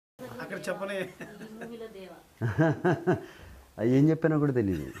అక్కడ చెప్పనే ఏం చెప్పానో కూడా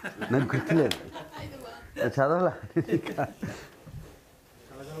తెలియదు, నాకు గుర్తులేదు, చదవాలా.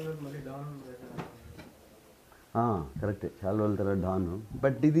 కరెక్టే, చాలా రోజుల తర్వాత డాన్.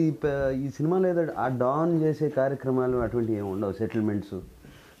 బట్ ఇది ఈ సినిమాలో ఏదో ఆ డాన్ చేసే కార్యక్రమాలు అటువంటివి ఏమి ఉండవు, సెటిల్మెంట్స్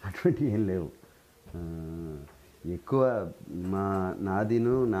అటువంటివి ఏం లేవు. ఎక్కువ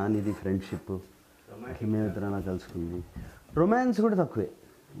నానిది ఫ్రెండ్షిప్, మేమిద్దరం కలుసుకుంది. రొమాన్స్ కూడా తక్కువే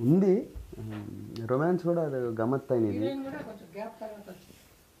ఉంది, రొమాన్స్ కూడా అది గమ్మత్ అయినది.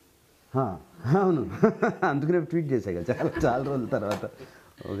 అవును, అందుకనే ట్వీట్ చేశాక చాలా రోజుల తర్వాత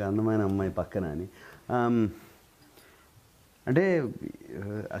ఒక అందమైన అమ్మాయి పక్కన అని. అంటే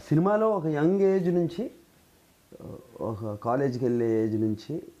ఆ సినిమాలో ఒక యంగ్ ఏజ్ నుంచి, ఒక కాలేజీకి వెళ్ళే ఏజ్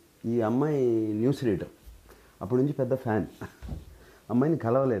నుంచి ఈ అమ్మాయి న్యూస్ రీడర్, అప్పటి నుంచి పెద్ద ఫ్యాన్. అమ్మాయిని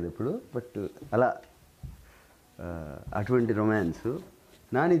కలవలేదు ఇప్పుడు, బట్ అలా అటువంటి రొమాన్స్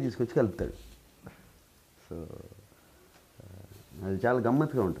నాని తీసుకొచ్చి కలుపుతాడు. సో అది చాలా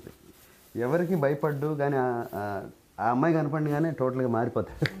గమ్మత్తుగా ఉంటుంది. ఎవరికి భయపడ్డు, కానీ ఆ అమ్మాయి కనపడి కానీ టోటల్గా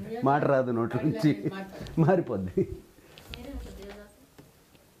మారిపోతాడు, మాట రాదు నోట్ల నుంచి, మారిపోద్ది.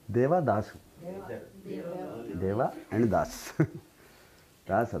 దేవా దాసు, దేవా అండ్ దాస్,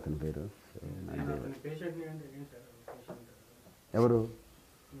 దాస్ అతని పేరు. ఎవరు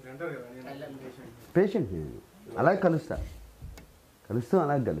పేషెంట్? నేను అలాగే కలుస్తాం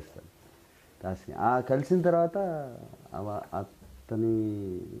అలాగే కలుస్తాను దాస్ని. కలిసిన తర్వాత అతని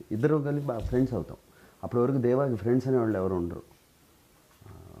ఇద్దరు కలిసి బాగా ఫ్రెండ్స్ అవుతాం. అప్పటి వరకు దేవాకి ఫ్రెండ్స్ అనేవాళ్ళు ఎవరు ఉండరు.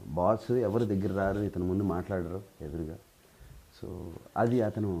 బాస్ ఎవరు దగ్గర రారు, ఇతను ముందు మాట్లాడరు ఎదురుగా. సో అది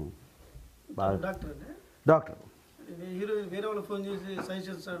అతను బాగా డాక్టర్. వేరే వాళ్ళు ఫోన్ చేసి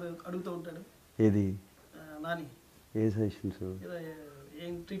సజెషన్స్ అడుగుతూ ఉంటాడు. ఏది నాని? ఏ సజెషన్స్?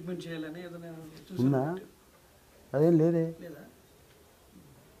 ఏం ట్రీట్మెంట్ చేయాలని ఉందా? అదేం లేదే,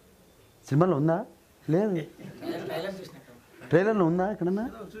 సినిమాలో ఉందా? లేదు, ట్రైలర్లో ఉందా ఎక్కడన్నా?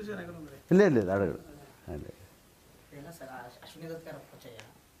 లేదు, అడగడు.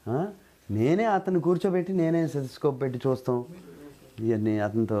 నేనే అతను కూర్చోబెట్టి నేనే సెటస్కోప్ పెట్టి చూస్తాం ఇవన్నీ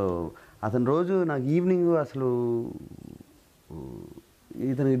అతనితో. అతను రోజు నాకు ఈవినింగ్ అసలు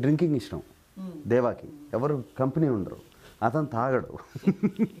ఇతనికి డ్రింకింగ్ ఇష్టం, దేవాకి ఎవరు కంపెనీ ఉండరు, అతను తాగడు,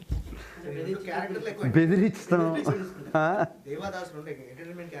 బెదిరిస్తాం.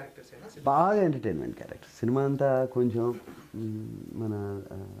 బాగా ఎంటర్టైన్మెంట్ క్యారెక్టర్. సినిమా అంతా కొంచెం మన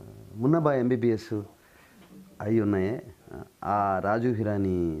మున్నాబాయ్ ఎంబీబీఎస్ అవి ఉన్నాయే, ఆ రాజు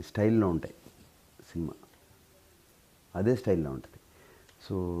హిరానీ స్టైల్లో ఉంటాయి సినిమా, అదే స్టైల్లో ఉంటుంది.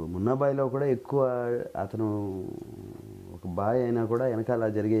 సో మున్నాబాయ్లో కూడా ఎక్కువ అతను ఒక బాయ్ అయినా కూడా వెనకాల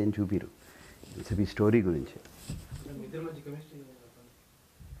జరిగే ఏం చూపిరు, ఈ స్టోరీ గురించి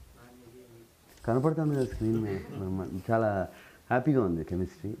కనపడుతుంది కదా స్క్రీన్ మీద. చాలా హ్యాపీగా ఉంది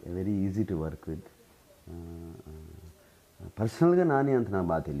chemistry, very easy to work with. పర్సనల్గా నాని అంత నాకు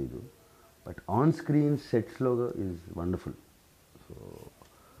బాగా తెలీదు, but on screen సెట్స్లో is wonderful. So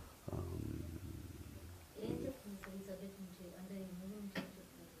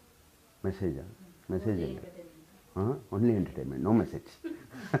మెసేజా? Message only entertainment, no message.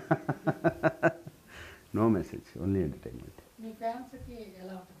 No message, only entertainment.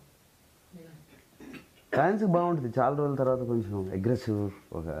 ఫ్యాన్స్కి బాగుంటుంది. చాలా రోజుల తర్వాత కొంచెం అగ్రెసివ్,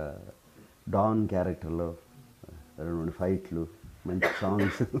 ఒక డాన్ క్యారెక్టర్లో 2 ఫైట్లు, మంచి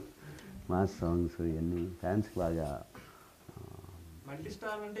సాంగ్స్, మాస్ సాంగ్స్, ఇవన్నీ ఫ్యాన్స్కి బాగా.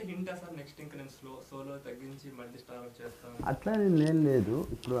 అట్లా నేను లేదు,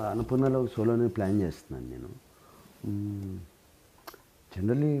 ఇప్పుడు అన్నపూర్ణలో సోలోనే ప్లాన్ చేస్తున్నాను నేను.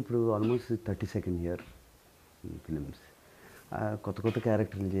 జనరల్లీ ఇప్పుడు ఆల్మోస్ట్ 32nd ఇయర్ ఫిలిమ్స్, కొత్త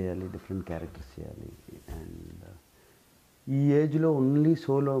క్యారెక్టర్లు చేయాలి, డిఫరెంట్ క్యారెక్టర్స్ చేయాలి. అండ్ ఈ ఏజ్లో ఓన్లీ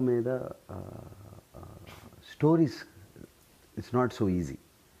సోలో మీద stories it's not so easy.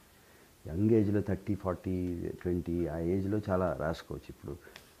 Young ఏజ్లో 30, 40, 20 ఆ ఏజ్లో చాలా రాసుకోవచ్చు.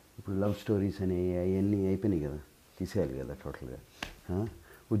 ఇప్పుడు లవ్ స్టోరీస్ అని అవన్నీ అయిపోయినాయి కదా, తీసేయాలి కదా టోటల్గా.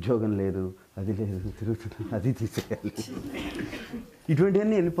 ఉద్యోగం లేదు, అది లేదు, తిరుగుతుంది, అది తీసేయాలి.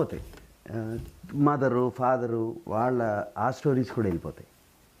 ఇటువంటివన్నీ వెళ్ళిపోతాయి. మదరు, ఫాదరు వాళ్ళ ఆ స్టోరీస్ కూడా వెళ్ళిపోతాయి.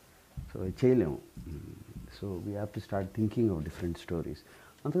 సో చేయలేము. So we have to start thinking of different stories.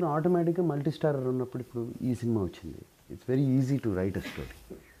 అందుకని ఆటోమేటిక్గా మల్టీ స్టారర్ ఉన్నప్పుడు ఇప్పుడు ఈ సినిమా వచ్చింది. It's very easy to write a story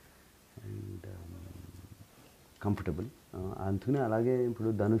and comfortable. అందుకని అలాగే ఇప్పుడు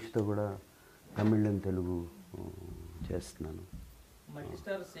ధనుష్తో కూడా తమిళ్ అండ్ తెలుగు చేస్తున్నాను.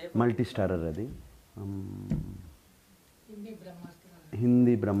 మల్టీ స్టారర్ అది.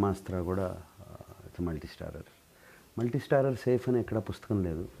 హిందీ బ్రహ్మాస్త్ర కూడా మల్టీ స్టారర్ సేఫ్ అని ఎక్కడ పుస్తకం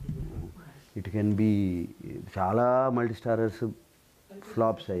లేదు. ఇట్ కెన్ బీ చాలా మల్టీ స్టారర్స్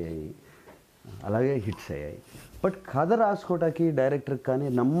ఫ్లాప్స్ అయ్యాయి, అలాగే హిట్స్ అయ్యాయి. బట్ కథ రాసుకోవటానికి డైరెక్టర్కి కానీ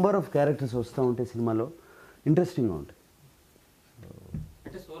నంబర్ ఆఫ్ క్యారెక్టర్స్ వస్తూ ఉంటే సినిమాలో ఇంట్రెస్టింగ్గా ఉంటాయి.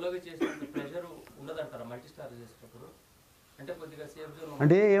 అంటే సోలోగా చేసినంత ప్రెషర్ ఉండదంటారా మల్టీ స్టార్ చేసేటప్పుడు? అంటే కొద్దిగా సేఫ్ జోన్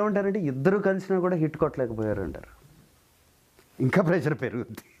అంటే ఏమంటారంటే ఇద్దరు కలిసినా కూడా హిట్ కొట్టలేకపోయారు అంటారు. ఇంకా ప్రెషర్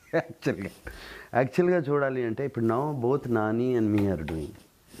పెరుగుద్ది. యాక్చువల్గా చూడాలి అంటే ఇప్పుడు now both Nani and me are doing,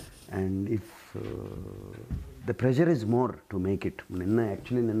 and if the pressure is more to make it.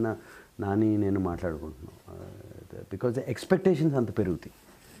 నిన్న నాని నేను మాట్లాడుకుంటున్నాం, బికాజ్ ద ఎక్స్పెక్టేషన్స్ అంత పెరుగుతాయి.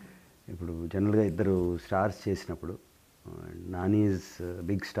 ఇప్పుడు జనరల్గా ఇద్దరు స్టార్స్ చేసినప్పుడు, Nani is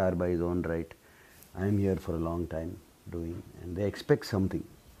big star by his own right, I'm here for a long time doing, and they expect something.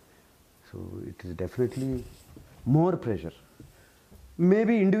 So it is definitely more pressure.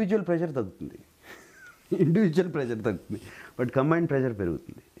 Maybe individual pressure తగ్గుతుంది, but combined pressure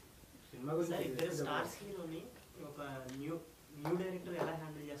పెరుగుతుంది. Stars హీరోని ఒక new director ఎలా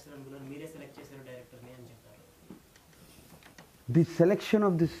handle చేస్తారు అనుకున్నారు? మీరే select చేశారు డైరెక్టర్ని అని చెప్పారు. The selection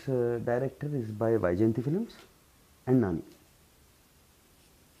of this director is by Vyjayanthi films and Nani.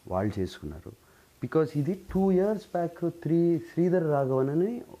 వాళ్ళు చేసుకున్నారు. బికాస్ ఇది 2 years బ్యాక్ శ్రీధర్ రాఘవన్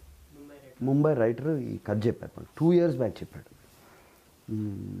అని ముంబై రైటర్ ఈ కథ చెప్పారు. 2 years బ్యాక్ చెప్పాడు.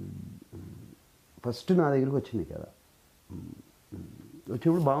 ఫస్ట్ నా దగ్గరికి వచ్చింది కదా,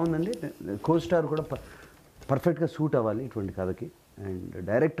 వచ్చినప్పుడు బాగుందండి, కో స్టార్ కూడా పర్ఫెక్ట్గా సూట్ అవ్వాలి ఇటువంటి కథకి, అండ్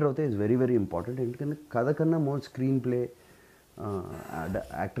డైరెక్టర్ అయితే ఈజ్ వెరీ వెరీ ఇంపార్టెంట్. ఎందుకంటే కథ కన్నా మోర్ స్క్రీన్ ప్లే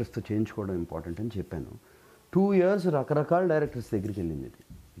యాక్టర్స్తో చేయించుకోవడం ఇంపార్టెంట్ అని చెప్పాను. 2 years రకరకాల డైరెక్టర్స్ దగ్గరికి వెళ్ళింది ఇది,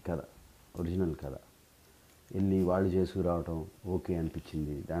 ఈ కథ ఒరిజినల్ కథ. వెళ్ళి వాళ్ళు చేసుకురావటం ఓకే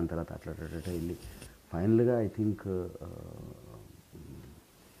అనిపించింది. దాని తర్వాత అట్లా వెళ్ళి ఫైనల్గా I think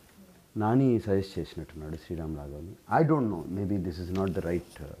Nani suggest చేసినట్టున్నాడు Sriram రాఘవని. I don't know, maybe this is not the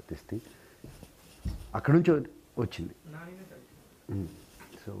right this thing. అక్కడి నుంచి వచ్చింది.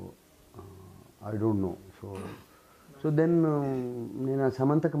 So I don't know. So then నేను ఆ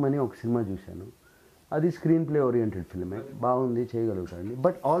సమంతకం అని ఒక సినిమా చూశాను. అది స్క్రీన్ ప్లే ఓరియంటెడ్ ఫిల్మే, బాగుంది, చేయగలుగుతాండి.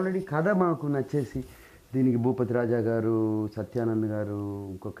 బట్ ఆల్రెడీ కథ మాకు నచ్చేసి దీనికి భూపతి రాజా గారు, సత్యానంద్ గారు,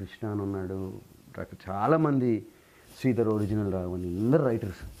 ఇంకో కృష్ణ అని ఉన్నాడు, చాలామంది, శ్రీధర్ ఒరిజినల్ రాఘవని, అందరు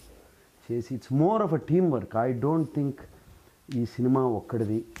రైటర్స్ చేసి it's more of a team work. I don't think ఈ సినిమా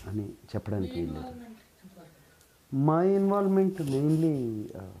ఒక్కడిది అని చెప్పడానికి ఏం లేదు. మై ఇన్వాల్వ్మెంట్ మెయిన్లీ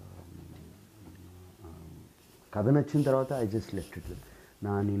కథ నచ్చిన తర్వాత ఐ జస్ట్ లెఫ్ట్ ఇట్.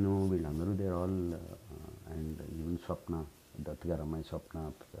 నేను వీళ్ళందరూ దేర్ ఆల్, అండ్ ఈవెన్ స్వప్న దత్ గారు అమ్మాయి స్వప్న,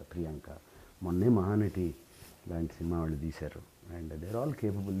 ప్రియాంక, మొన్నే మహానటి లాంటి సినిమా వాళ్ళు తీశారు, and there all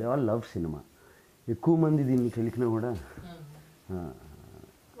capable, they all love cinema. ఎక్కువ మంది దీన్ని తెలికినా కూడా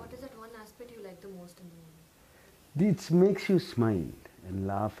దిట్స్ makes you smile and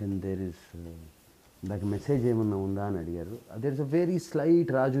laugh, and there is దానికి మెసేజ్ ఏమన్నా ఉందా అని అడిగారు. There is a very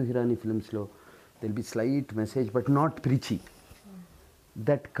slight, Raju Hirani ఫిల్మ్స్లో they'll B slight message but not preachy.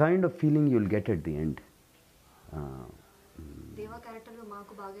 That kind of feeling you'll get at the end. Deva character lo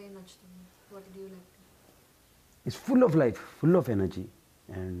maaku baga em nachutundi. What do you like? It's full of life, full of energy,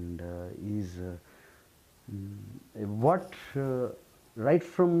 and is what right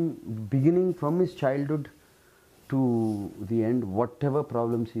from beginning, from his childhood to the end, whatever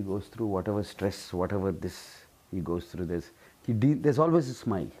problems he goes through, whatever stress, whatever this he goes through, there's always a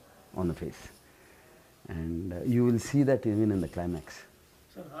smile on the face, and you will see that even in the climax.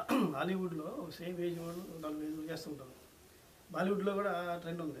 Sir, హాలీవుడ్లో same age వాళ్ళు 40 చేస్తుంటారు. బాలీవుడ్లో కూడా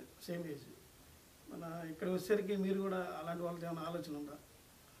trend ఉంది, same age. మన ఇక్కడ వచ్చేసరికి మీరు కూడా అలాంటి వాళ్ళతో ఏమైనా ఆలోచన ఉందా?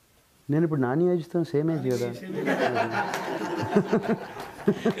 నేను ఇప్పుడు నాని ఏజ్తో సేమ్ ఏజ్ కదా.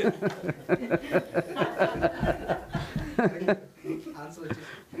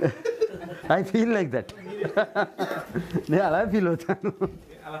 I feel like that. నేను అలా ఫీల్ అవుతాను.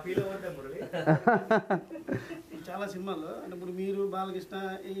 చాలా సినిమాల్లో అంటే ఇప్పుడు మీరు బాలకృష్ణ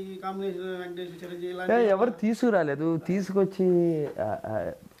ఈ కాంబినేషన్ వెంకటేష్ చిరంజీవి ఎవరు తీసుకురాలేదు, తీసుకొచ్చి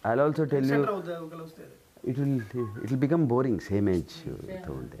I also tell you it will become boring. Same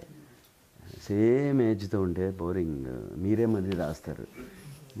ఏజ్తో ఉంటే బోరింగ్. మీరే మళ్ళీ రాస్తారు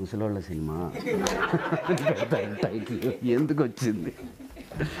ముసలోళ్ళ సినిమా టైటిల్ ఎందుకు వచ్చింది.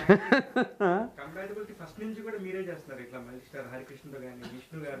 కంపాటబిలిటీ ఫస్ట్ నుంచి కూడా మీరే చేస్తారు, ఇట్లా మల్టీ స్టార్ హరికృష్ణతో కానీ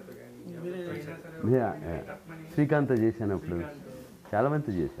విష్ణు గారితో కానీ. శ్రీకాంత్ చేశాను, అప్పుడు చాలా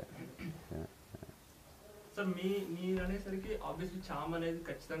మంది చేశారు. సార్ మీరు అనేసరికి ఆబ్వియస్లీ చామ్ అనేది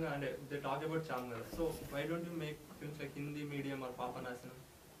ఖచ్చితంగా, అంటే దే టాక్ అబౌట్ చామ్ కదా. So why don't you make films like Hindi medium are పాపనాశనం?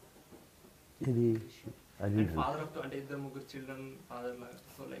 ఇది అది ఫాదర్ ఆఫ్, అంటే 2-3 చిల్డ్రన్ ఫాదర్ లాగా.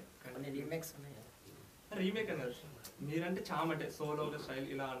 సో లైక్ రీమేక్స్ ఉన్నాయి, రీమేక్ అని కదా మీరంటే చామ్ అంటే సోలో స్టైల్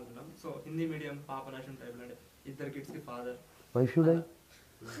ఇలా అనుకుంటాం. సో హిందీ మీడియం పాపనాశనం టైప్లో అంటే 2 kids కి ఫాదర్, వై షుడ్ ఐ?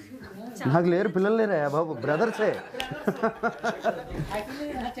 నాకు లేరు, పిల్లలు లేరా బాబు, బ్రదర్సే.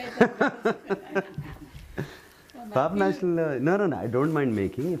 Pop national no, I don't mind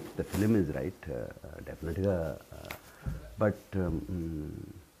making if the film is right, డెఫినెట్గా. But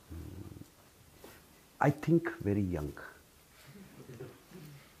I think very young,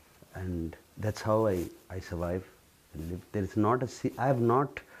 and that's how I survive and live. There is not I have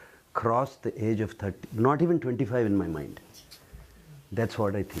not crossed the age of 30, not even 25 in my mind. That's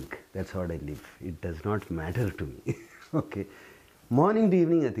what I think, that's what I live. It does not matter to me. Okay, morning to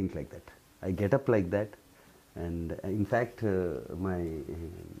evening I think like that, I get up like that. And in fact my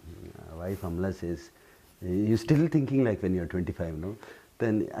wife Amla says, you still thinking like when you're 25, no?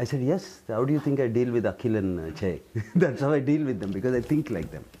 Then I said, yes. How do you think I deal with Akhil and Che? That's how I deal with them, because I think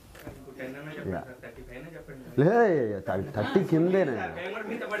like them. 30 కిందేనా,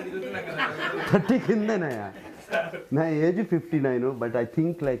 30 కిందేనాయా. నా age 59, but I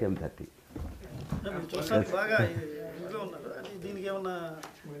think like I'm 30. మీరు చూస్తానికి బాగా ఇంట్లో ఉన్నారు, అది దీనికి ఏమన్నా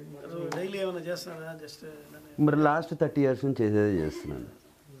daily ఏమైనా చేస్తారా? జస్ట్ మరి లాస్ట్ 30 years నుంచి చేసేదే చేస్తున్నాను.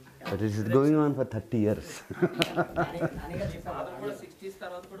 But it's going on for 30 years.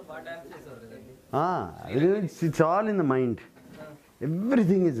 It's all in the mind.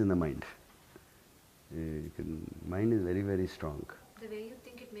 Everything is in the mind. Mind is very, very strong. The way you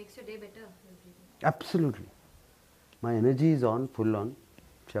think, it makes your day better. Absolutely. My energy is on, full on.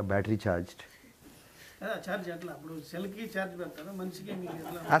 Battery charged. Charge ఎట్లా? ఇప్పుడు సెల్కి charge పెడతారా, మనిషికి మీకు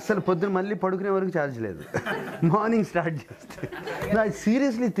ఎట్లా? అసలు పొద్దున మళ్ళీ పడుకునే వరకు ఛార్జ్ లేదు. మార్నింగ్ స్టార్ట్ చేస్తే. I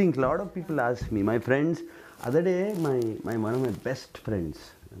seriously think lot of people ask me, my friends, other day my one of my best friends,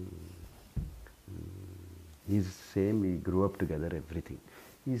 he's same, we grew up together, everything.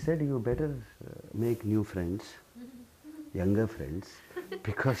 He said, you better make new friends, younger friends,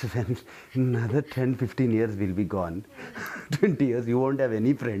 because when another 10-15 years will be gone, 20 years, you won't have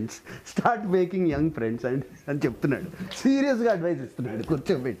any friends. Start making young friends and చెప్తున్నాడు. సీరియస్గా advice ఇస్తున్నాడు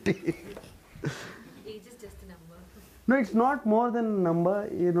కూర్చోబెట్టి. Age is just a number. No, it's not more than a number.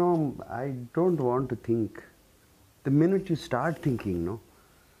 You know, I don't want to think. The minute you start thinking, no,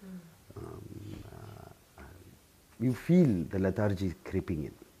 you feel the lethargy creeping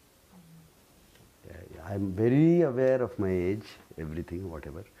in. I'm very aware of my age, everything,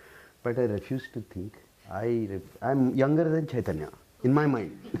 whatever, but I refuse to think. I'm younger than Chaitanya, in my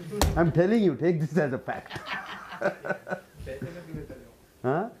mind. I'm telling you, take this as a fact.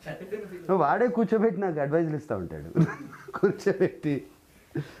 వాడే కూర్చోబెట్టి నాకు అడ్వైజులు ఇస్తూ ఉంటాడు. కూర్చోబెట్టి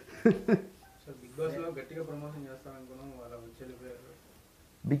big బాస్లో గట్టిగా promotion చేస్తారనుకున్నాం, వాళ్ళ వచ్చేళ్ళిపోయారు.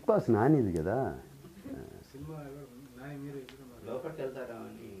 Big boss నానిది కదా సినిమా నాని, మీరు లోపలికి వెళ్తారా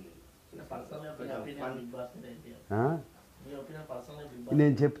అని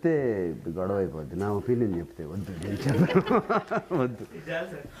నేను చెప్తే గొడవ అయిపోద్ది. నా ఒపీనియన్ చెప్తే వద్దు, నేను చెప్పను, వద్దు.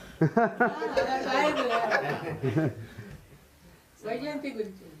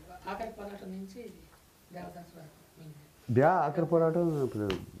 ఆఖరి పోరాటం ఇప్పుడు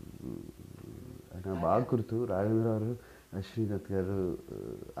నాకు బాగా గుర్తు. రాఘవేంద్ర గారు, అశ్విని గారు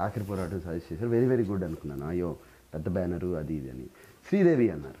ఆఖరి పోరాటం సజెస్ట్ చేశారు. వెరీ వెరీ గుడ్ అనుకున్నాను. అయ్యో పెద్ద బ్యానరు అది ఇది అని. శ్రీదేవి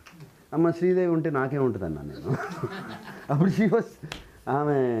అన్నారు. అమ్మ శ్రీదేవి ఉంటే నాకేముంటుంది అన్నా నేను. అప్పుడు షీ వాజ్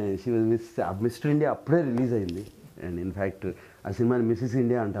మిస్టర్ ఇండియా అప్పుడే రిలీజ్ అయింది. అండ్ ఇన్ఫ్యాక్ట్ ఆ సినిమాని మిస్సెస్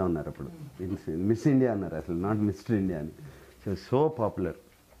ఇండియా అంటా ఉన్నారు. అప్పుడు మిస్ ఇండియా అన్నారు, అసలు నాట్ మిస్టర్ ఇండియా అని. She was so popular.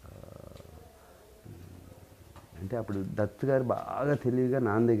 అంటే అప్పుడు దత్ గారు బాగా తెలివిగా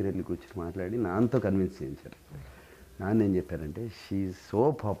నాన్న దగ్గర వెళ్ళి కూర్చొని మాట్లాడి నాన్నతో కన్విన్స్ చేయించారు. నాన్న ఏం చెప్పారంటే, she is so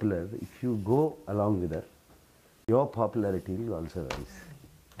popular, if you go along with her, your popularity will also rise.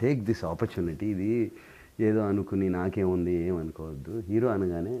 Take this opportunity. ఇది ఏదో అనుకుని నాకేముంది ఏమనుకోవద్దు. హీరో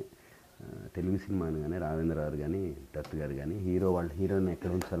అనగానే, తెలుగు సినిమా అనగానే రాఘవేంద్ర గారు కానీ దత్ గారు కానీ హీరోని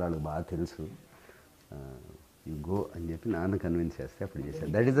ఎక్కడ ఉంచాలో వాళ్ళకి బాగా తెలుసు. యూ గో అని చెప్పి నాన్న కన్విన్స్ చేస్తే అప్పుడు చేశారు.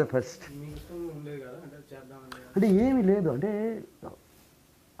 That is the first. అంటే ఏమీ లేదు, అంటే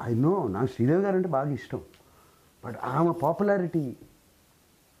ఐ నో నాకు శ్రీదేవి గారు అంటే బాగా ఇష్టం. బట్ ఆమె పాపులారిటీ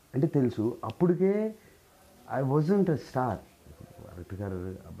అంటే తెలుసు. అప్పటికే ఐ వాజంట్ అ స్టార్. అరటి గారు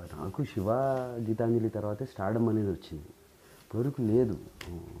నాకు శివ గీతాంజలి తర్వాతే స్టార్డమ్ అనేది వచ్చింది. ఇప్పటివరకు లేదు.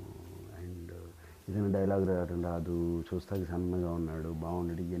 అండ్ ఏదైనా డైలాగ్ రాదు, చూస్తాకి సన్నగా ఉన్నాడు,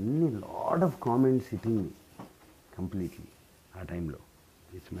 బాగున్నాడు, ఇవన్నీ lot of comments hitting completely ఆ టైంలో.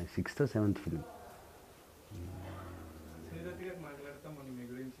 It's my 6th or 7th film. శ్రీదత్తి గారు మాట్లాడతాం మనం మీ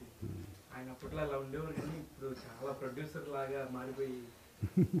గురించి. ఆయన అప్పట్లో అలా ఉండేవారు, కానీ ఇప్పుడు చాలా ప్రొడ్యూసర్ లాగా మారిపోయి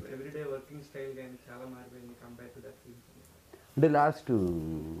ఎవ్రీడే వర్కింగ్ స్టైల్ కానీ చాలా మారిపోయింది కంపేర్ టు దట్ ఫిల్మ్. అంటే లాస్ట్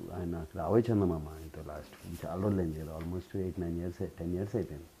ఆయన అక్కడ అవై చందమామ ఆయనతో లాస్ట్ చాలా రోజులు ఏం చేయాలి, ఆల్మోస్ట్ 8-9 years 10 years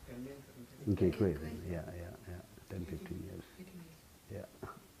అయిపోయింది. ఇంకా ఎక్కువ అయిపోయింది. 10-15 years.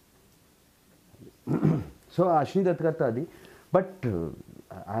 సో అశ్విని దత్ గారితో అది. బట్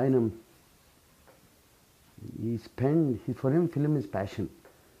ఆయన ఈ spend for him film is passion.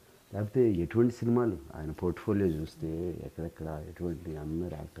 లేకపోతే ఎటువంటి సినిమాలు ఆయన పోర్ట్ఫోలియో చూస్తే ఎక్కడెక్కడ ఎటువంటి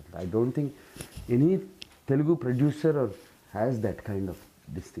అందరు యాక్టర్లు. I don't think any Telugu producer or has that kind of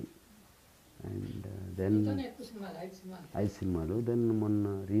this thing. And then 5 సినిమాలు. దెన్ మొన్న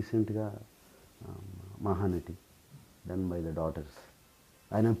రీసెంట్గా Mahanati done by the daughters.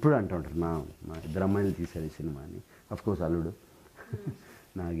 ఆయన ఎప్పుడు అంటూ ఉంటారు మా ఇద్దరు అమ్మాయిలు తీశారు ఈ సినిమా అని. అఫ్ కోర్స్ అల్లుడు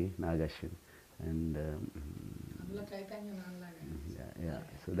Nag Ashwin. And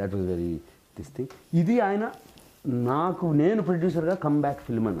so that was very this thing. ఇది ఆయన నేను ప్రొడ్యూసర్గా కమ్ బ్యాక్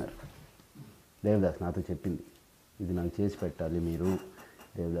ఫిల్మ్ అన్నారు. దేవదాస్ నాతో చెప్పింది, ఇది నాకు చేసి పెట్టాలి మీరు,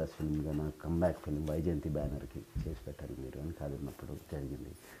 దేవదాస్ ఫిల్మ్గా నాకు కమ్బ్యాక్ ఫిల్మ్ వైజయంతి బ్యానర్కి చేసి పెట్టాలి మీరు అని కాదన్నప్పుడు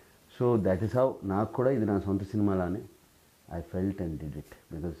జరిగింది. సో దట్ ఈస్ హౌ నాకు కూడా ఇది నా సొంత సినిమాలానే I felt and did it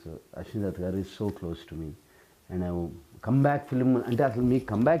because Ashwini Dutt గారు is so close to me. And I comeback film అంటే అసలు మీకు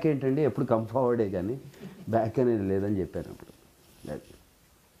కమ్బ్యాక్ ఏంటండి, ఎప్పుడు కమ్ ఫార్వర్డే కానీ బ్యాక్ అనేది లేదని చెప్పాను అప్పుడు.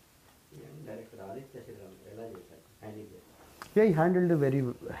 he handled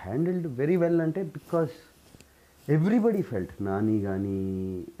very well అంటే బికాస్ ఎవ్రీబడి ఫెల్ట్. నాని కానీ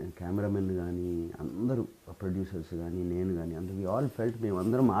కెమెరామెన్ కానీ అందరూ ప్రొడ్యూసర్స్ కానీ నేను కానీ అందరూ వి ఆల్ ఫెల్ట్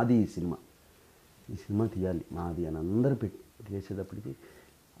మేమందరం మాది ఈ సినిమా తీయాలి మాది అని అందరూ చేసేటప్పటికి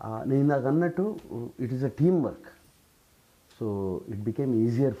నేను నాకు అన్నట్టు it is a team work. So it became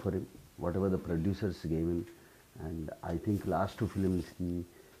easier for him what ever the producers game him. And I think last 2 ఫిలిమ్స్కి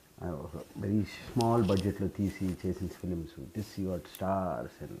very small బడ్జెట్లో తీసి చేసిన films this you got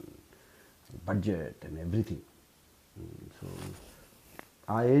stars and budget and everything. So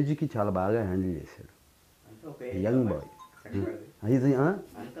ఆ ఏజ్కి చాలా బాగా handle చేశాడు. Young boy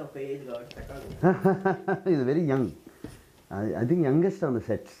is very young. I think youngest on the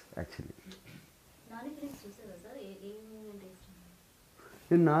sets actually.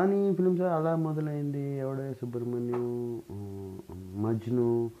 Nani films అలా మొదలైంది. ఎవడే సుబ్రహ్మణ్యం, మజ్ను,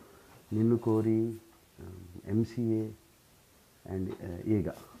 నిన్ను కోరి, ఎంసీఏ అండ్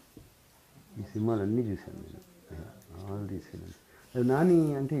ఏగా, ఈ సినిమాలన్నీ చూశాను నేను. All these films. నాని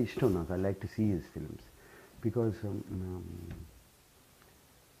అంటే ఇష్టం నాకు. I like to see his films because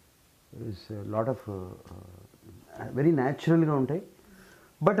is lot of very న్యాచురల్గా ఉంటాయి.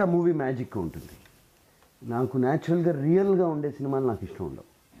 బట్ ఆ మూవీ మ్యాజిక్గా ఉంటుంది. నాకు న్యాచురల్గా రియల్గా ఉండే సినిమాలు నాకు ఇష్టం ఉండవు.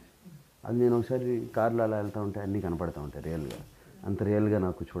 అది నేను ఒకసారి కార్లో అలా వెళ్తూ ఉంటే అన్నీ కనపడుతూ ఉంటాయి రియల్గా. అంత రియల్గా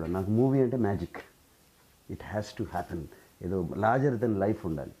నాకు చూడాలి. నాకు మూవీ అంటే magic. It has to happen. ఏదో లార్జర్ దెన్ లైఫ్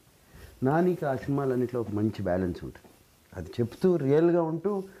ఉండాలి. నానికి ఆ సినిమాలన్నింటిలో ఒక మంచి బ్యాలెన్స్ ఉంటుంది. అది చెప్తూ రియల్గా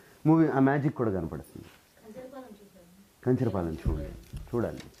ఉంటూ మూవీ ఆ మ్యాజిక్ కూడా కనపడుతుంది. కంచరపాలెం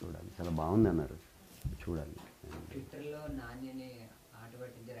చూడాలి చాలా బాగుంది అన్నారు, చూడాలి. ట్విట్టర్లో నాణ్యని ఆట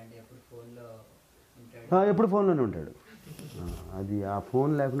పట్టించారంటే ఎప్పుడు ఫోన్లో ఎప్పుడు ఫోన్లోనే ఉంటాడు. అది ఆ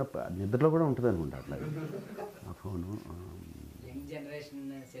ఫోన్ లేకుండా నిద్రలో కూడా ఉంటుంది అనుకుంటా అట్లా ఆ ఫోను. యంగ్ జనరేషన్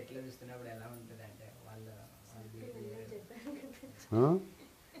సెట్లో చూస్తున్నప్పుడు ఎలా ఉంటుంది అంటే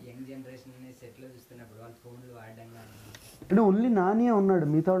యంగ్ జనరేషన్ సెట్లో చూస్తున్నప్పుడు వాళ్ళు ఫోన్లు వాడడం అంటే ఓన్లీ నానియే ఉన్నాడు,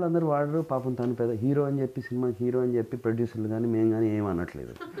 మిగతా వాళ్ళు అందరూ వాడరు. పాపం తను పెద్ద హీరో అని చెప్పి సినిమాకి హీరో అని చెప్పి ప్రొడ్యూసర్లు కానీ మేము కానీ ఏం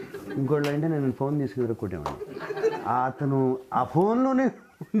అనట్లేదు. ఇంకోళ్ళు అంటే నేను ఫోన్ తీసుకుని కొట్టేవాడిని. అతను ఆ ఫోన్లోనే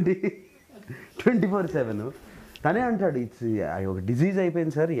ఉండి 24/7 తనే అంటాడు ఇట్స్ ఒక డిజీజ్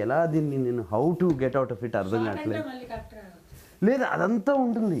అయిపోయింది సార్, ఎలా దీన్ని నేను how to get out of it అర్థం కావట్లేదు. లేదు అదంతా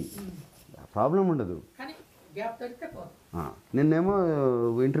ఉంటుంది, ప్రాబ్లం ఉండదు. నిన్నేమో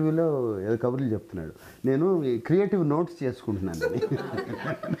ఇంటర్వ్యూలో ఏదో కబుర్లు చెప్తున్నాడు, నేను క్రియేటివ్ నోట్స్ చేసుకుంటున్నాను అని.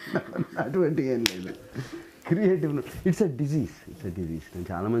 అటువంటి ఏం లేదు. Creative it's a disease. నేను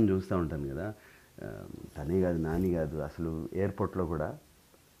చాలామంది చూస్తూ ఉంటాను కదా, తనే కాదు నాని కాదు అసలు ఎయిర్పోర్ట్లో కూడా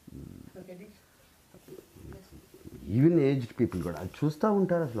ఈవెన్ ఏజ్డ్ పీపుల్ కూడా అది చూస్తూ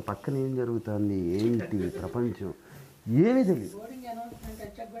ఉంటారు. అసలు పక్కన ఏం జరుగుతుంది ఏంటి ప్రపంచం ఏమీ తెలియదు.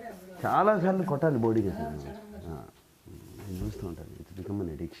 చాలాసార్లు కొట్టాలి బోర్డింగ్ అసలు నేను చూస్తూ ఉంటాను. It's become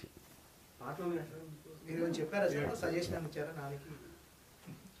an addiction.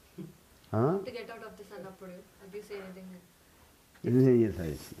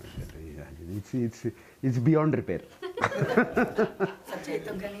 It's beyond repair.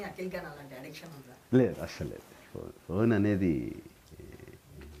 లేదు అసలు లేదు. ఫోన్ అనేది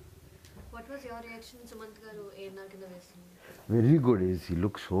వెరీ గుడ్. ఈ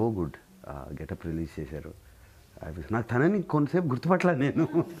look so good. Getup release చేశారు. నాకు తనని కొంతసేపు గుర్తుపట్టలే నేను.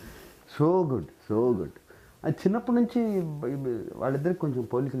 So good. అది చిన్నప్పటి నుంచి వాళ్ళిద్దరికి కొంచెం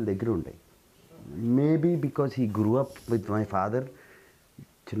పోలికలు దగ్గర ఉంటాయి. Maybe because he grew up with my father.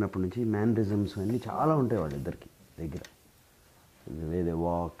 చిన్నప్పటి నుంచి మ్యానరిజమ్స్ అన్నీ చాలా ఉంటాయి వాళ్ళిద్దరికి దగ్గర. Way they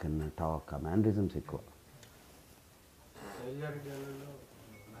walk and talk, ఆ మ్యానరిజమ్స్ ఎక్కువ. బయలుదేరి జిల్లాలో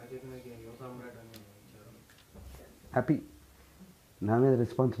నాగచైతన్యకి యువ సామ్రాట్ అని ఇచ్చారు. హ్యాపీ. నా మీద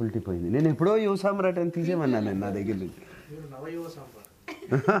రెస్పాన్సిబిలిటీ పోయింది. నేను ఎప్పుడో యువ సామ్రాట్ అని తీసేమన్నాను నేను నా దగ్గర నుంచి. మీరు నవయువ సామ్రాట్.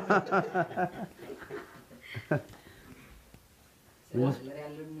 అల్లరి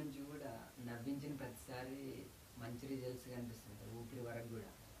అల్లుడి నుంచి కూడా నవ్వించిన ప్రతిసారి మంచి రిజల్ట్స్ కనిపిస్తుంటాయి, ఊపిరి వరకు కూడా.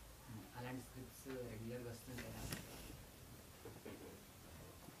 అలాంటి స్క్రిప్ట్స్ రెగ్యులర్గా వస్తుంటాయి.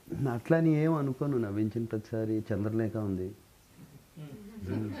 అట్లని ఏం అనుకోను. నవ్వించిన ప్రతిసారి చంద్రలేఖ ఉంది,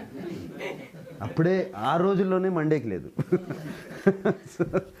 అప్పుడే ఆ రోజుల్లోనే మండేకి లేదు. So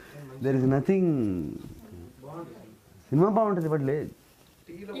there is nothing. Cinema బాగుంటుంది బట్ లేదు.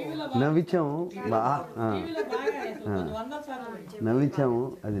 నవ్వించాము నవ్వించాము,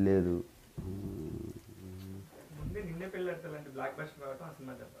 అది లేదు. నిన్నే పెళ్ళాడతాలంటే బ్లాక్ బస్టర్ రావటం ఆ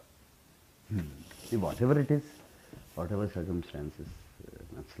సినిమా దెబ్బ. What ever it is, what ever circumstances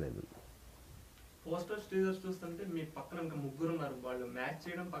నచ్చలేదు. పోస్టర్స్ టీజర్స్ చూస్తుంటే మీ పక్కన ఇంకా ముగ్గురు ఉన్నారు, వాళ్ళు మ్యాచ్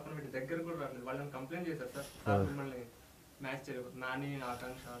చేయడం పక్కన పెట్టి దగ్గర కూడా రాలేదు. వాళ్ళని కంప్లైంట్ చేశారు సార్ మిమ్మల్ని మ్యాచ్ చేయలేదు. నాని,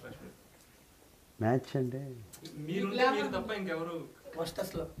 ఆకాంక్ష, రష్మి. మ్యాచ్ అంటే మీరుంటే మీరు తప్ప ఇంకెవరు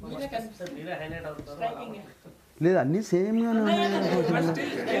పోస్టర్స్లో మీరే హైలైట్ అవుతారు. లేదు, అన్నీ సేమ్గానే ఉన్నాయి.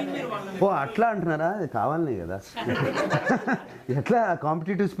 ఓ అట్లా అంటున్నారా? అది కావాలనే కదా. ఎట్లా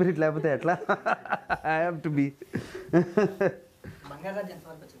కాంపిటేటివ్ స్పిరిట్ లేకపోతే ఎట్లా? I have to be.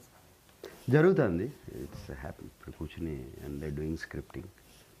 జరుగుతుంది. It's happy. ఇప్పుడు కూర్చుని అండ్ దే డూయింగ్ స్క్రిప్టింగ్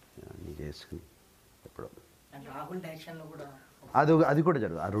అన్నీ చేసుకుని ఎప్పుడో అది కూడా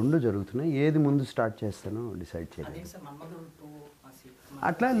జరుగుతుంది. ఆ రెండు జరుగుతున్నాయి. ఏది ముందు స్టార్ట్ చేస్తానో డిసైడ్ చేయలేదు.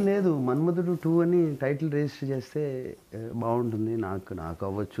 అట్లా లేదు. మన్మధుడు 2 అని టైటిల్ రిజిస్టర్ చేస్తే బాగుంటుంది, నాకు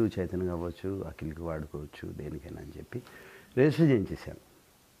అవ్వచ్చు, చైతన్యకి అవ్వచ్చు, అఖిల్కి వాడుకోవచ్చు, దేనికైనా అని చెప్పి రిజిస్టర్ చేయించేసాను.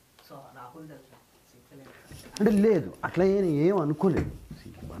 అంటే లేదు, అట్లా ఏం అనుకోలేదు.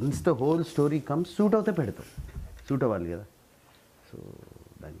 Once the whole story comes, suit అవుతే పెడతాం, సూట్ అవ్వాలి కదా. సో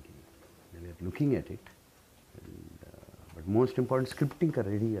దానికి looking at it. But most important script ఇంకా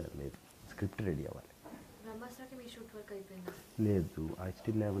రెడీగా లేదు. స్క్రిప్ట్ రెడీ అవ్వాలి. లేదు, I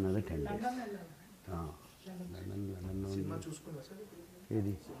still have another 10 days.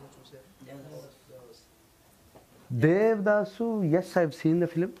 ఏది Devadasu? Yes, I have seen the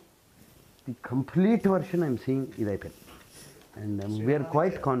film. The complete version I'm seeing. ఇది అయిపోయింది అండ్ వీఆర్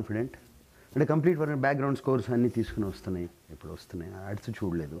క్వైట్ కాన్ఫిడెంట్. అంటే కంప్లీట్ వర్షన్ బ్యాక్గ్రౌండ్ స్కోర్స్ అన్నీ తీసుకుని వస్తున్నాయి. ఇప్పుడు వస్తున్నాయి. యాడ్స్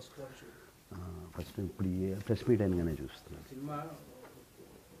చూడలేదు. ఫస్ట్ ఇప్పుడు ప్రెస్ మీట్ అయినగానే చూస్తున్నాను. సినిమా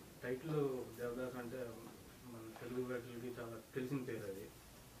టైటిల్ దేవదాస్ అంటే మన తెలుగు వ్యక్తులకి చాలా తెలిసిన పేరు. అది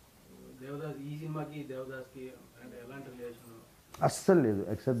దేవదాస్, ఈ సినిమాకి దేవదాస్కి అంటే ఎలాంటి రిలేషన్? అస్సలు లేదు,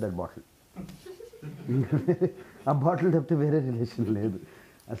 ఎక్సెప్ట్ దట్ బాటిల్. ఆ బాటిల్ తప్పితే వేరే రిలేషన్ లేదు,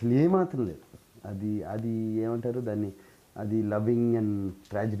 అసలు ఏమాత్రం లేదు. అది ఏమంటారు దాన్ని, అది loving and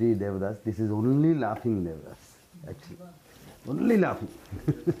tragedy Devdas. This is only laughing Devdas. Actually only laughing.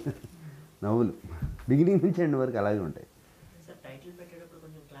 నవ్వులు బిగినింగ్ నుంచి ఎండ్ వరకు అలాగే ఉంటాయి.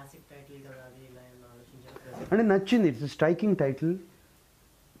 అంటే నచ్చింది. It's striking title.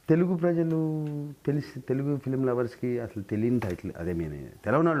 తెలుగు ప్రజలు తెలుగు ఫిలిం లవర్స్కి అసలు తెలియని టైటిల్ అదే. మేము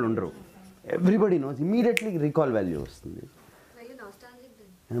తెలవని వాళ్ళు ఉండరు. Everybody knows, immediately recall value వస్తుంది.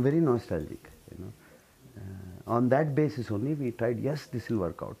 Very nostalgic, you know. On that basis only we tried, yes this will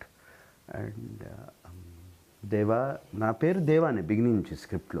work out. And దేవా, నా పేరు దేవానే బిగినింగ్ నుంచి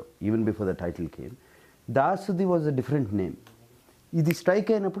స్క్రిప్ట్లో, even before the title came. దాసుది was a different name. ఇది స్ట్రైక్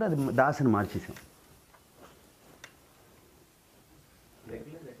అయినప్పుడు అది దాస్ అని మార్చేసాం.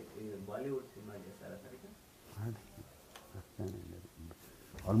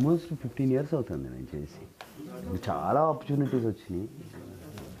 ఆల్మోస్ట్ 15 years అవుతుంది నేను చేసి. చాలా ఆపర్చునిటీస్ వచ్చినాయి.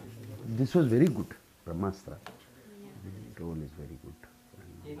 This was very good. Brahmastra role is very good.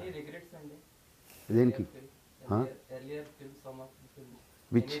 దేనికి?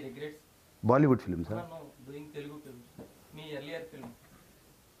 Which Bollywood films?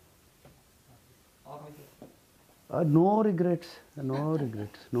 No regrets, no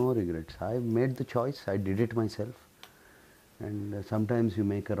regrets, no regrets. I made the choice, I did it myself. And sometimes you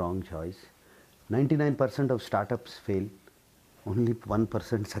make a wrong choice. 99% of startups fail, only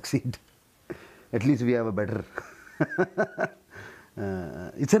 1% succeed. At least we have a better.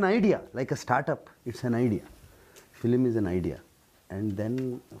 It's an idea, like a startup, it's an idea. Film is an idea. And then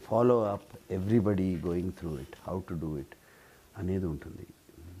follow up, everybody going through it, how to do it. అనేది ఉంటుంది.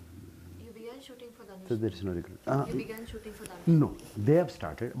 So there is no regret. You began shooting for that? No, they have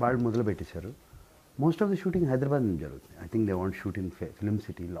started. వాళ్ళు మొదలు పెట్టేశారు. Most of the shooting Hyderabad నుంచి జరుగుతుంది. I think they want to shoot in Film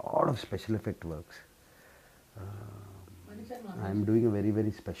City. Lot of special effect works. I am doing a very,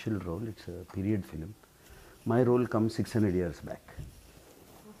 very special role. It's a period film. My role comes 600 years back.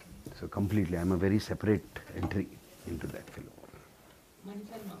 So completely, I am a very separate entry into that film.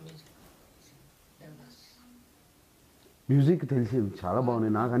 Music తెలిసి చాలా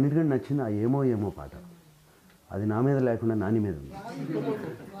బాగున్నాయి. నాకు అన్నిటికంటే నచ్చింది ఆ ఏమో ఏమో పాట. అది నా మీద లేకుండా నాని మీద ఉంది.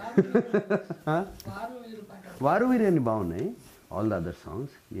 వారు వీరు అన్ని బాగున్నాయి. All the other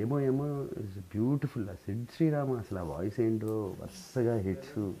songs. ఏమో ఏమో ఇస్ బ్యూటిఫుల్. ఆ సిడ్ శ్రీరామ్ అసలు ఆ వాయిస్ ఏంటో వరుసగా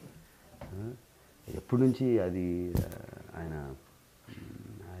హిట్స్. ఎప్పటి నుంచి అది ఆయన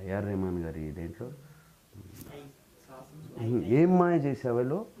ఏఆర్ రెహమాన్ గారి దేంట్లో ఏం మాయ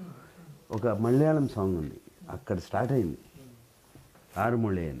చేసేవాళ్ళు ఒక మలయాళం సాంగ్ ఉంది, అక్కడ స్టార్ట్ అయింది.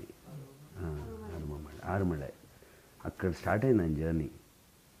 ఆరుమొళే అని, ఆరుమొళే అక్కడ స్టార్ట్ అయింది ఆయన జర్నీ.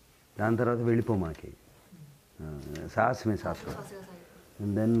 దాని తర్వాత వెళ్ళిపోమాకి, సాహసమే శాస్త్రం,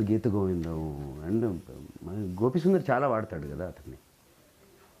 and then Gita Govindam. And Gopi Sundar చాలా వాడతాడు కదా అతన్ని.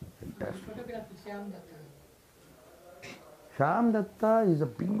 Shyam Datta is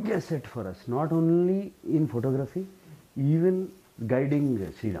a biggest set for us, not only in photography, even guiding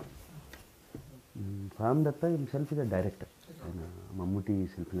Sriram. Shyam Datta himself is a director. ఆయన మమ్ముటి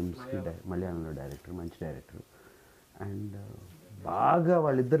ఫిల్మ్స్కి మలయాళంలో డైరెక్టర్, మంచి డైరెక్టర్. అండ్ బాగా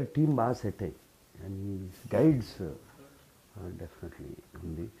వాళ్ళిద్దరు టీం బాగా సెట్ అయ్యి అండ్ గైడ్స్ డెఫినెట్లీ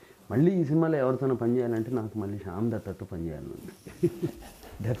ఉంది. మళ్ళీ ఈ సినిమాలో ఎవరితోనో పని చేయాలంటే నాకు మళ్ళీ శ్యామ్ దత్తాతో పనిచేయాలని ఉంది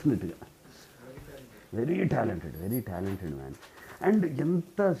డెఫినెట్గా. Very talented man. అండ్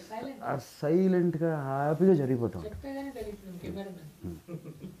ఎంత సైలెంట్గా హ్యాపీగా జరిగిపోతాం.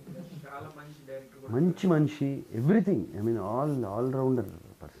 మంచి మనిషి, everything. I mean all rounder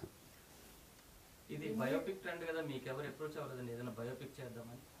person. ఇది బయోపిక్ ట్రెండ్ కదా, మీకు ఎవరు అప్రోచ్ అవ్వలేదండి ఏదైనా బయోపిక్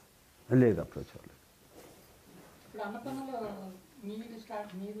చేద్దామని? లేదు, అప్రోచ్ అవ్వలేదు.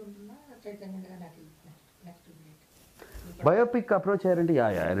 బయోపిక్ అప్రోచ్ అయ్యారంటే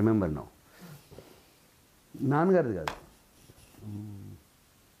ఐ రిమెంబర్ నౌ. నాన్నగారిది కాదు,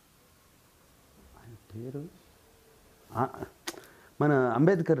 ఆయన పేరు మన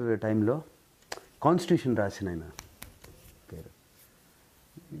అంబేద్కర్ టైంలో కాన్స్టిట్యూషన్ రాసిన ఆయన పేరు.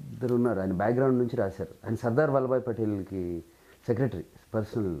 ఇద్దరు ఉన్నారు, ఆయన బ్యాక్గ్రౌండ్ నుంచి రాశారు. ఆయన సర్దార్ వల్లభాయ్ పటేల్కి సెక్రటరీ,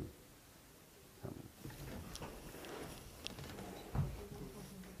 పర్సనల్.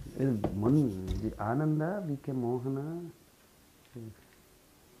 ఆనంద వికే మోహన.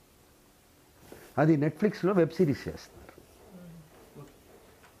 అది నెట్ఫ్లిక్స్లో వెబ్ సిరీస్ చేస్తున్నారు.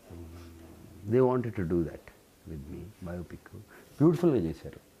 They wanted to do that with me, biopic. బ్యూటిఫుల్గా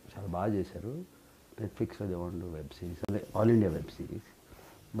చేశారు, చాలా బాగా చేశారు. నెట్ఫ్లిక్స్లో దే వాంట్ వెబ్ సిరీస్, అదే all India web series.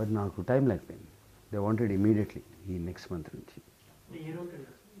 But నాకు టైం లేకపోయింది. దే వాంటెడ్ ఇమీడియట్లీ ఈ నెక్స్ట్ మంత్ నుంచి.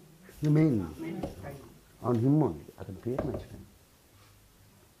 మెయిన్ ఆన్ హిమ్ ఓన్లీ, అతని పేరు మర్చిపోయింది.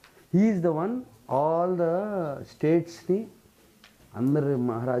 He is the one all the స్టేట్స్ని అందరు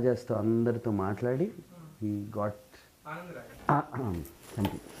మహారాజాస్తో అందరితో మాట్లాడి ఈ గాట్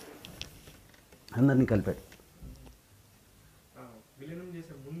అందరినీ కలిపాడు.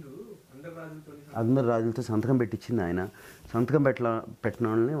 అందరు రాజులతో సంతకం పెట్టించింది ఆయన. సంతకం పెట్టిన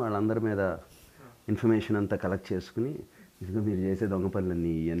వాళ్ళని వాళ్ళందరి మీద ఇన్ఫర్మేషన్ అంతా కలెక్ట్ చేసుకుని, ఇదిగో మీరు చేసే దొంగ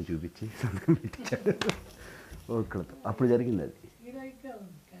పనులన్నీ అని చూపించి సంతకం పెట్టించాడు ఒకళ్ళతో. అప్పుడు జరిగింది అది.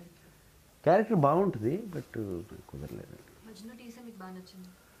 క్యారెక్టర్ బాగుంటుంది, బట్ కుదరలేదు.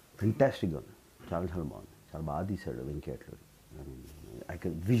 ఫెంటాస్టిక్గా ఉంది, చాలా చాలా బాగుంది. చాలా బాగా తీశాడు వెంకయ్యట్లు.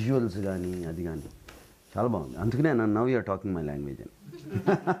 విజువల్స్ కానీ అది కానీ చాలా బాగుంది. అందుకనే నన్ను now you're talking my language అని.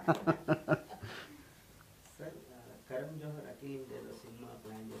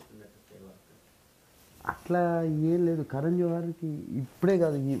 అట్లా ఏం లేదు. కరణ్ జోహార్కి ఇప్పుడే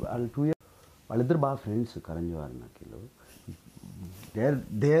కాదు, వాళ్ళు 2 years వాళ్ళిద్దరు బాగా friends. Karan Johar నాకిలో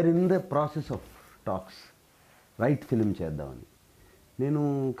they are in the process of talks, right film చేద్దామని. నేను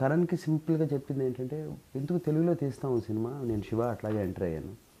కరణ్కి సింపుల్గా చెప్పింది ఏంటంటే, ఎందుకు తెలుగులో తీస్తాము సినిమా, నేను శివ అట్లాగే ఎంటర్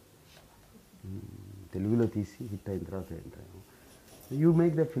అయ్యాను, తెలుగులో తీసి హిట్ అయిన తర్వాత ఎంటర్ అయ్యాను. You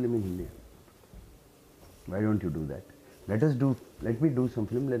make that film in Hindi, why don't you do that? Let me do some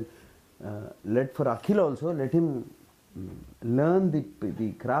film. Let for Akhil also, let him learn the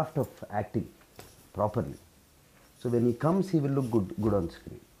craft of acting properly. So when he comes he will look good on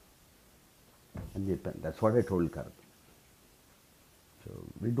screen అని చెప్పాను. That's what I told Karan. So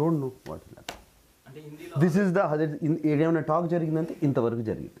we don't know what will happen. This is the ఏమైనా talk జరిగిందంటే ఇంతవరకు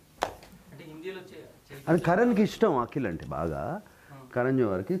జరిగింది. అది కరణ్కి ఇష్టం అఖిల్ అంటే బాగా. కరణ్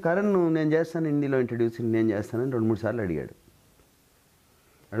జోహార్కి కరణ్ నేను చేస్తాను హిందీలో ఇంట్రడ్యూస్, నేను చేస్తానని 2-3 సార్లు అడిగాడు.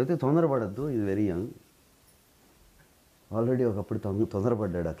 అడిగితే తొందరపడద్దు, ఇది వెరీ యంగ్. ఆల్రెడీ ఒకప్పుడు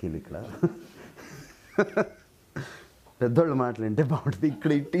తొందరపడ్డాడు అఖిల్. ఇక్కడ పెద్దోళ్ళ మాటలు అంటే బాగుంటుంది,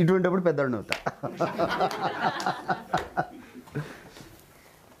 ఇక్కడ ఇటువంటిప్పుడు పెద్దోళ్ళని అవుతా.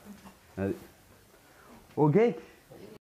 అది ఓకే.